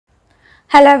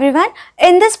Hello everyone.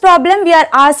 In this problem we are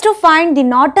asked to find the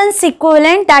Norton's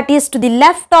equivalent, that is to the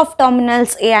left of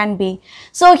terminals A and B.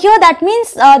 So here that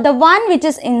means the one which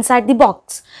is inside the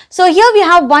box. So here we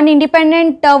have one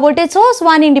independent voltage source,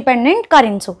 one independent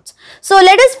current source. So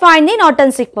let us find the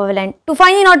Norton's equivalent. To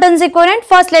find the Norton's equivalent,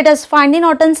 first let us find the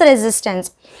Norton's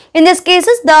resistance. In this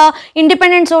cases, the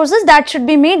independent sources that should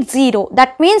be made 0.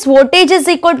 That means voltage is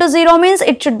equal to 0 means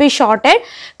it should be shorted.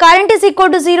 Current is equal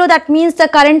to 0, that means the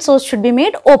current source should be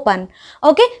made open.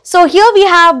 Okay. So here we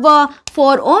have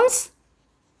 4 ohms.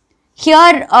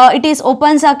 Here it is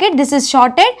open circuit. This is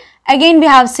shorted. Again we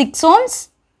have 6 ohms.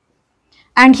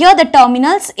 And here the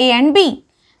terminals A and B.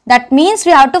 That means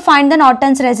we have to find the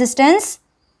Norton's resistance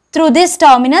through these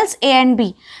terminals A and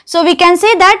B. So we can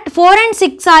say that 4 and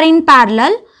 6 are in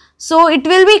parallel. So it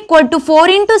will be equal to 4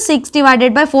 into 6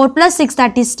 divided by 4 plus 6,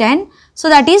 that is 10. So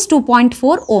that is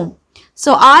 2.4 ohm.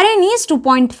 So Rn is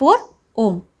 2.4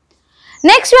 ohm.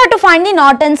 Next we have to find the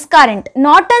Norton's current.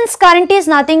 Norton's current is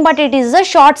nothing but it is a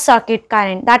short circuit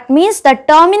current. That means the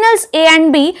terminals A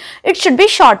and B, it should be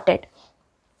shorted.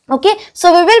 Okay.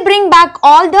 So we will bring back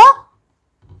all the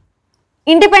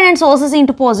independent sources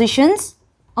into positions.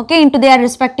 Okay, into their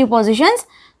respective positions.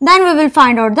 Then we will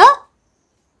find out the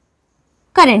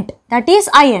current, that is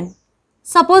IN.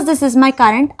 Suppose this is my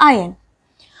current IN.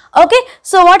 Okay,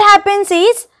 so what happens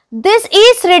is, this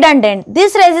is redundant.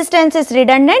 This resistance is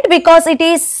redundant because it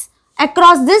is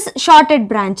across this shorted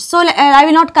branch. So I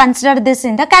will not consider this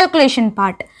in the calculation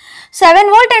part. 7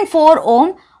 volt and 4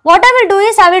 ohm. What I will do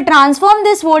is, I will transform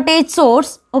this voltage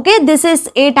source. Okay, this is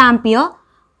 8 ampere.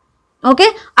 Okay,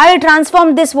 I will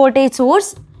transform this voltage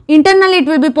source. Internally it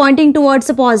will be pointing towards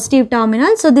the positive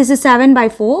terminal. So this is 7 by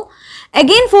 4.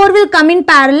 Again 4 will come in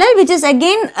parallel, which is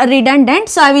again redundant.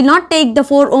 So I will not take the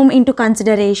 4 ohm into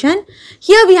consideration.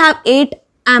 Here we have 8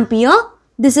 ampere.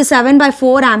 This is 7 by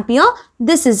 4 ampere.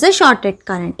 This is a shorted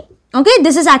current. Okay,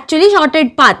 this is actually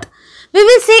shorted path. We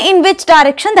will see in which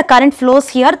direction the current flows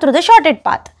here through the shorted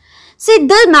path. See,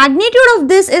 the magnitude of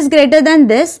this is greater than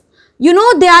this. You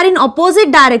know, they are in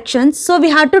opposite directions. So we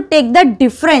have to take the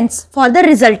difference for the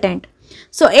resultant.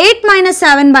 So 8 minus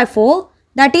 7 by 4,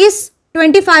 that is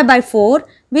 25 by 4,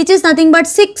 which is nothing but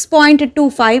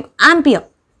 6.25 ampere.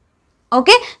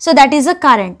 Okay, so that is the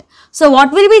current. So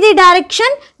what will be the direction?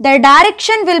 The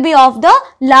direction will be of the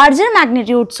larger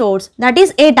magnitude source, that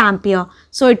is 8 ampere.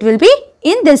 So it will be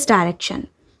in this direction.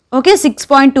 Okay,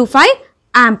 6.25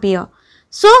 ampere.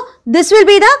 So this will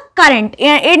be the current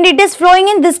and it is flowing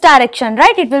in this direction,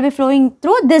 right? It will be flowing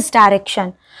through this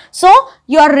direction. So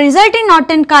your resulting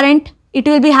Norton current, it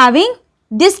will be having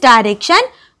this direction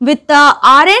with the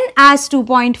Rn as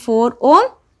 2.4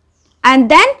 ohm, and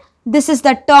then this is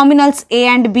the terminals A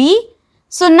and B.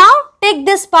 So now take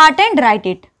this part and write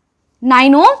it.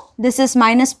 9 ohm, this is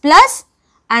minus plus,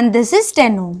 and this is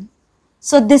 10 ohm.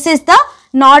 So this is the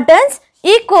Norton's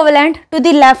equivalent to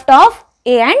the left of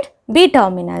A and B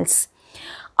terminals.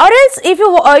 Or else if you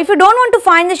don't want to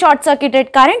find the short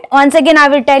circuited current, once again I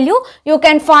will tell you, you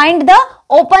can find the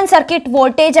open circuit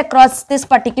voltage across this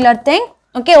particular thing.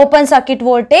 Okay, open circuit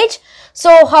voltage.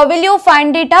 So how will you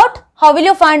find it out? How will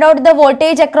you find out the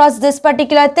voltage across this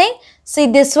particular thing? See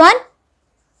this one,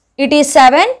 it is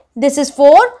 7, this is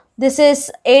 4, this is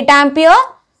 8 ampere,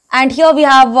 and here we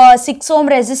have 6 ohm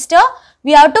resistor.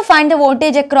 We have to find the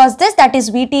voltage across this, that is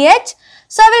VTH.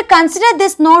 So I will consider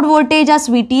this node voltage as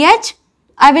VTH.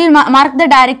 I will mark the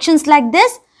directions like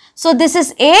this. So this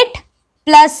is 8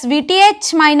 plus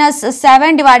VTH minus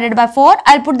 7 divided by 4.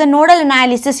 I will put the nodal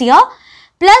analysis here.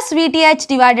 Plus VTH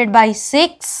divided by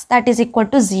 6, that is equal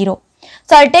to 0.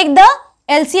 So I will take the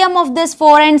LCM of this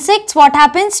 4 and 6. What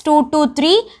happens? 2, 2,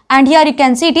 3, and here you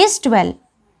can see it is 12.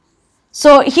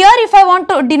 So here if I want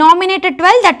to denominate a 12,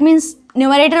 that means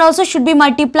numerator also should be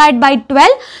multiplied by 12.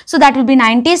 So that will be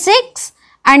 96.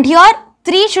 And here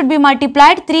 3 should be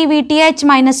multiplied, 3 VTH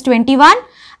minus 21,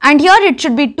 and here it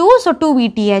should be 2, so 2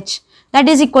 VTH, that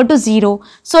is equal to 0.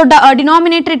 So the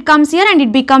denominator it comes here and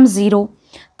it becomes 0.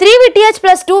 3 VTH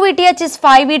plus 2 VTH is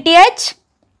 5 VTH,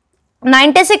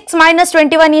 96 minus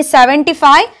 21 is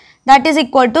 75, that is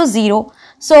equal to 0.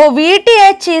 So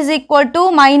VTH is equal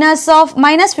to minus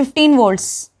 15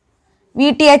 volts.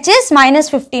 VTH is minus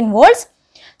 15 volts.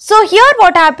 So here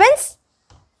what happens?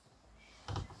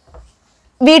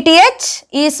 VTH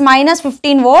is minus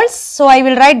 15 volts. So I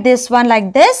will write this one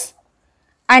like this,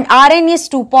 and Rn is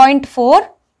 2.4.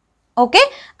 Okay,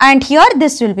 and here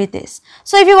this will be this.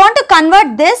 So if you want to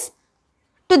convert this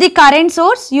to the current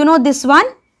source, you know this one,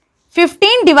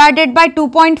 15 divided by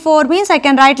 2.4 means I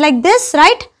can write like this,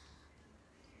 right?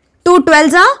 2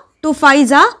 12s are, 2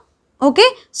 5s are, okay.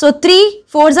 So 3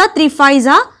 4s are, 3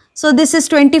 5s are. So this is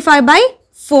 25 by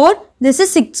 4, this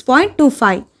is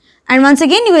 6.25, and once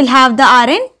again you will have the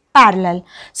Rn parallel.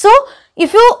 So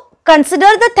if you consider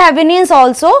the Thevenins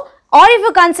also, or if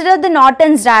you consider the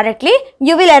Nortons directly,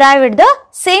 you will arrive at the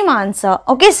same answer.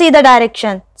 Okay, see the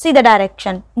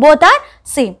direction, both are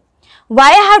same. Why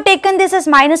I have taken this as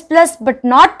minus plus but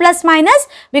not plus minus?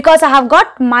 Because I have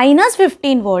got minus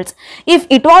 15 volts. If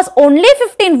it was only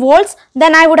 15 volts,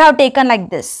 then I would have taken like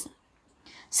this.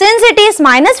 Since it is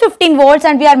minus 15 volts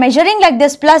and we are measuring like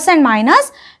this plus and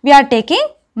minus, we are taking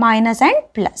minus and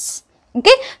plus.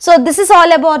 Okay, so this is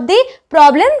all about the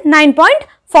problem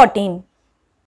 9.14.